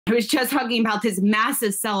I was just talking about this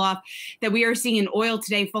massive sell-off that we are seeing in oil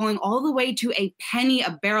today, falling all the way to a penny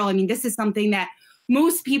a barrel. I mean, this is something that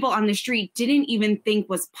most people on the street didn't even think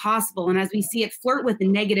was possible. And as we see it flirt with the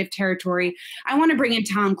negative territory, I want to bring in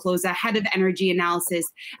Tom Kloza, head of energy analysis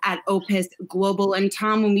at OPIS Global. And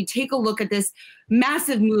Tom, when we take a look at this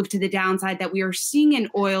massive move to the downside that we are seeing in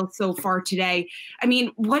oil so far today, I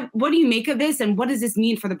mean, what do you make of this, and what does this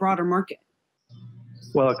mean for the broader market?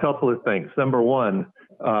 Well, a couple of things. Number one,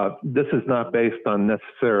 this is not based on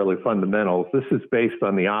necessarily fundamentals. This is based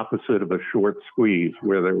on the opposite of a short squeeze,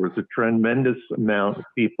 where there was a tremendous amount of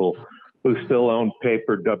people who still own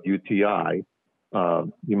paper WTI.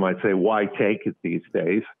 You might say, why take it these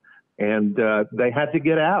days? And they had to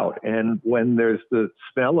get out. And when there's the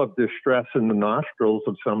smell of distress in the nostrils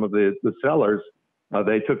of some of the sellers,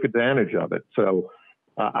 they took advantage of it. So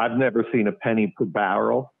I've never seen a penny per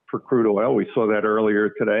barrel for crude oil. We saw that earlier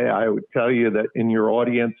today. I would tell you that in your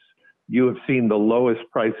audience, you have seen the lowest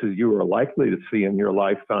prices you are likely to see in your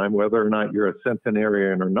lifetime, whether or not you're a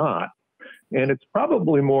centenarian or not. And it's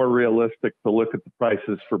probably more realistic to look at the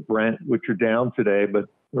prices for Brent, which are down today, but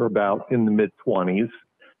they're about in the mid-20s.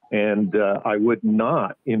 And I would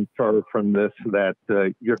not infer from this that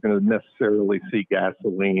you're going to necessarily see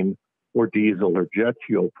gasoline or diesel or jet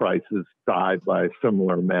fuel prices dive by a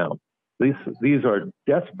similar amount. These are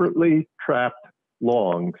desperately trapped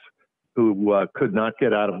longs who could not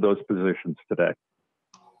get out of those positions today.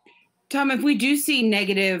 Tom, if we do see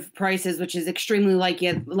negative prices, which is extremely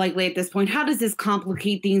likely at this point, how does this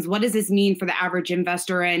complicate things? What does this mean for the average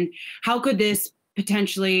investor? And how could this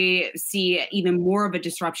potentially see even more of a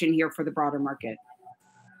disruption here for the broader market?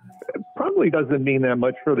 It probably doesn't mean that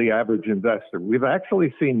much for the average investor. We've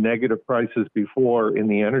actually seen negative prices before in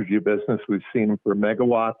the energy business. We've seen them for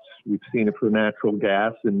megawatts. We've seen it for natural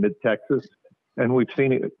gas in mid-Texas. And we've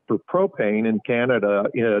seen it for propane in Canada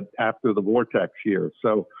after the vortex year.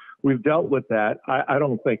 So we've dealt with that. I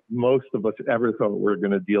don't think most of us ever thought we were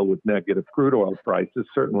going to deal with negative crude oil prices,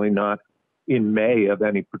 certainly not in May of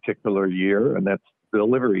any particular year, and that's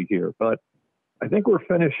delivery here. But I think we're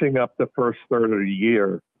finishing up the first third of the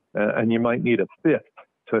year, and you might need a fifth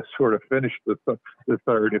to sort of finish the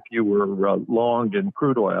third if you were long in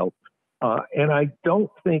crude oil. And I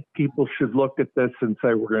don't think people should look at this and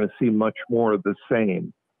say we're going to see much more of the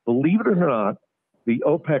same. Believe it or not, the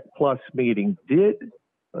OPEC Plus meeting did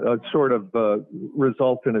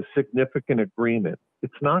result in a significant agreement.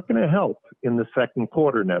 It's not going to help in the second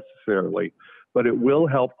quarter necessarily, but it will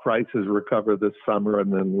help prices recover this summer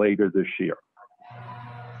and then later this year.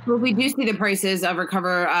 Well, we do see the prices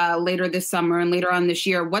recover later this summer and later on this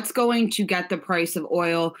year. What's going to get the price of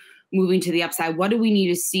oil moving to the upside? What do we need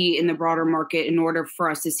to see in the broader market in order for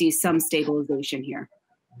us to see some stabilization here?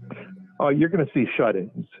 You're going to see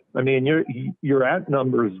shut-ins. I mean, you're at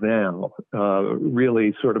numbers now,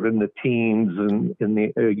 really sort of in the teens and in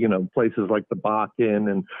the places like the Bakken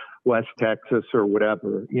and West Texas or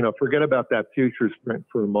whatever. Forget about that futures print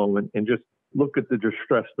for a moment and just look at the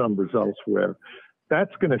distressed numbers elsewhere.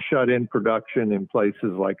 That's going to shut in production in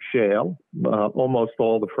places like shale. Almost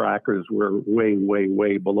all the frackers were way, way,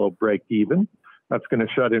 way below break even. That's going to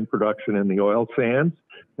shut in production in the oil sands,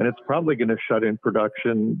 and it's probably going to shut in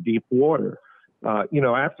production deep water.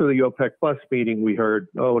 After the OPEC Plus meeting, we heard,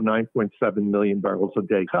 9.7 million barrels a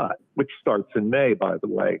day cut, which starts in May, by the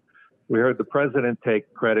way. We heard the president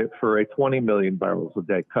take credit for a 20 million barrels a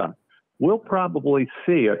day cut. We'll probably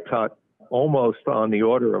see a cut almost on the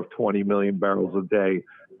order of 20 million barrels a day,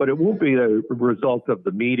 but it won't be a result of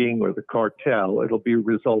the meeting or the cartel. It'll be a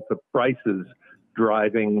result of prices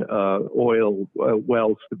driving oil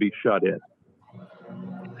wells to be shut in.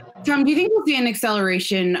 Tom, do you think we'll see an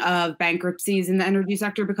acceleration of bankruptcies in the energy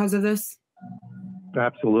sector because of this?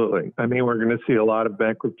 Absolutely. I mean, we're going to see a lot of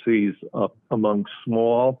bankruptcies among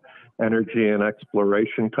small energy and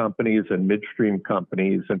exploration companies and midstream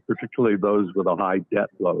companies, and particularly those with a high debt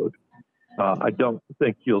load. I don't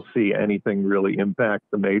think you'll see anything really impact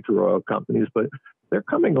the major oil companies, but they're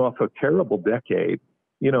coming off a terrible decade.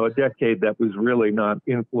 A decade that was really not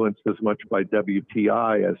influenced as much by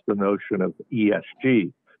WTI as the notion of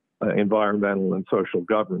ESG, environmental and social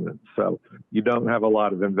governance. So you don't have a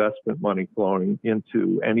lot of investment money flowing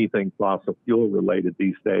into anything fossil fuel related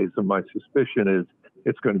these days. And my suspicion is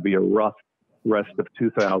it's going to be a rough rest of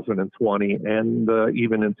 2020 and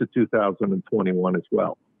even into 2021 as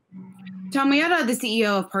well. Tom, we had the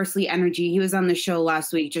CEO of Parsley Energy. He was on the show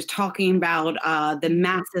last week just talking about the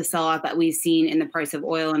massive sell-off that we've seen in the price of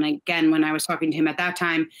oil. And again, when I was talking to him at that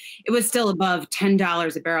time, it was still above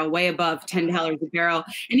 $10 a barrel, way above $10 a barrel.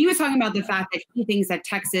 And he was talking about the fact that he thinks that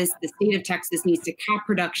Texas, the state of Texas, needs to cap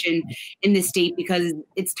production in the state because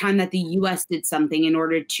it's time that the U.S. did something in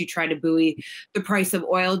order to try to buoy the price of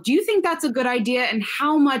oil. Do you think that's a good idea? And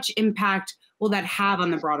how much impact will that have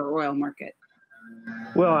on the broader oil market?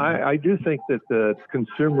 Well, I do think that the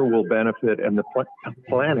consumer will benefit and the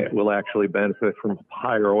planet will actually benefit from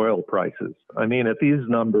higher oil prices. I mean, at these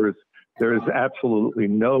numbers, there is absolutely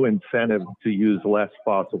no incentive to use less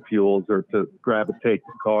fossil fuels or to gravitate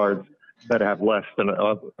to cars that have less than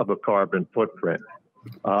of a carbon footprint.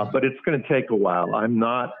 But it's going to take a while. I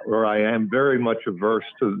am very much averse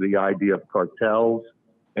to the idea of cartels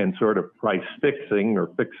and sort of price fixing or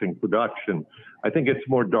fixing production. I think it's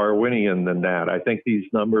more Darwinian than that. I think these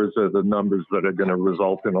numbers are the numbers that are going to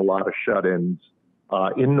result in a lot of shut-ins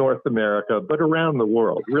in North America, but around the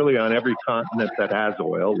world, really on every continent that has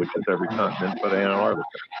oil, which is every continent but Antarctica.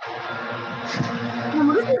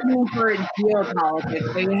 What does this mean for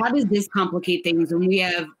geopolitics? I mean, how does this complicate things when we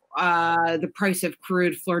have the price of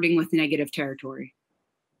crude flirting with negative territory?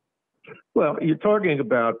 Well, you're talking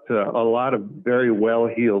about a lot of very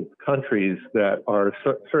well-heeled countries that are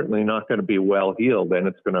certainly not going to be well-heeled, and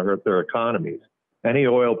it's going to hurt their economies. Any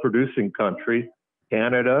oil-producing country,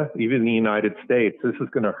 Canada, even the United States, this is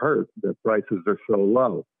going to hurt. The prices are so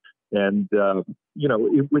low. And,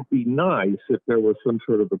 it would be nice if there was some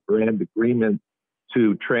sort of a grand agreement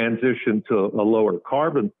to transition to a lower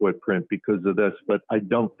carbon footprint because of this, but I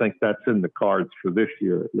don't think that's in the cards for this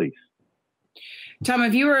year at least. Tom,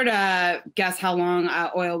 if you were to guess how long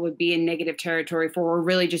oil would be in negative territory for, or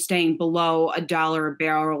really just staying below $1 a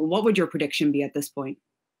barrel, what would your prediction be at this point?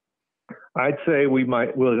 I'd say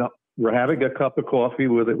we're having a cup of coffee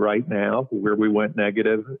with it right now where we went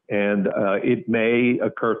negative, and it may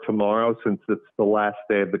occur tomorrow since it's the last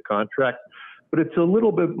day of the contract. But it's a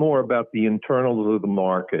little bit more about the internals of the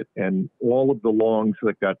market and all of the longs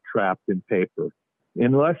that got trapped in paper.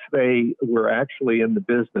 Unless they were actually in the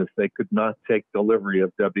business, they could not take delivery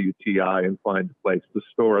of WTI and find a place to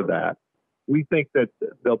store that. We think that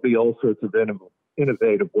there'll be all sorts of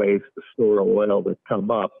innovative ways to store oil that come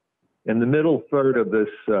up. And the middle third of this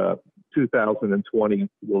 2020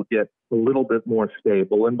 will get a little bit more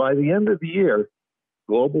stable. And by the end of the year,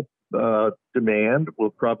 global demand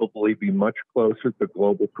will probably be much closer to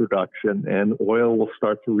global production, and oil will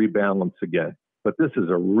start to rebalance again. But this is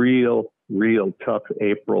a real tough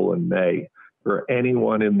April and May for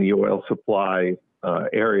anyone in the oil supply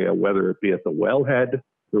area, whether it be at the wellhead,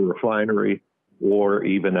 the refinery, or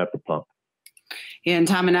even at the pump. And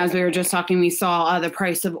Tom, and as we were just talking, we saw the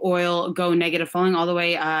price of oil go negative, falling all the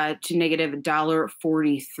way to negative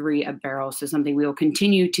 $1.43 a barrel. So something we will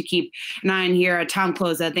continue to keep an eye on here. Tom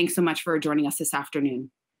Kloza, thanks so much for joining us this afternoon.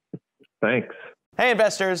 Thanks. Hey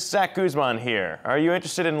investors, Zach Guzman here. Are you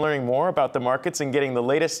interested in learning more about the markets and getting the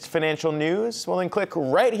latest financial news? Well, then click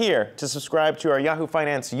right here to subscribe to our Yahoo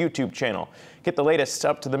Finance YouTube channel. Get the latest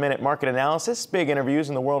up-to-the-minute market analysis, big interviews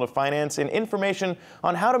in the world of finance, and information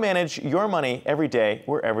on how to manage your money every day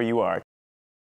wherever you are.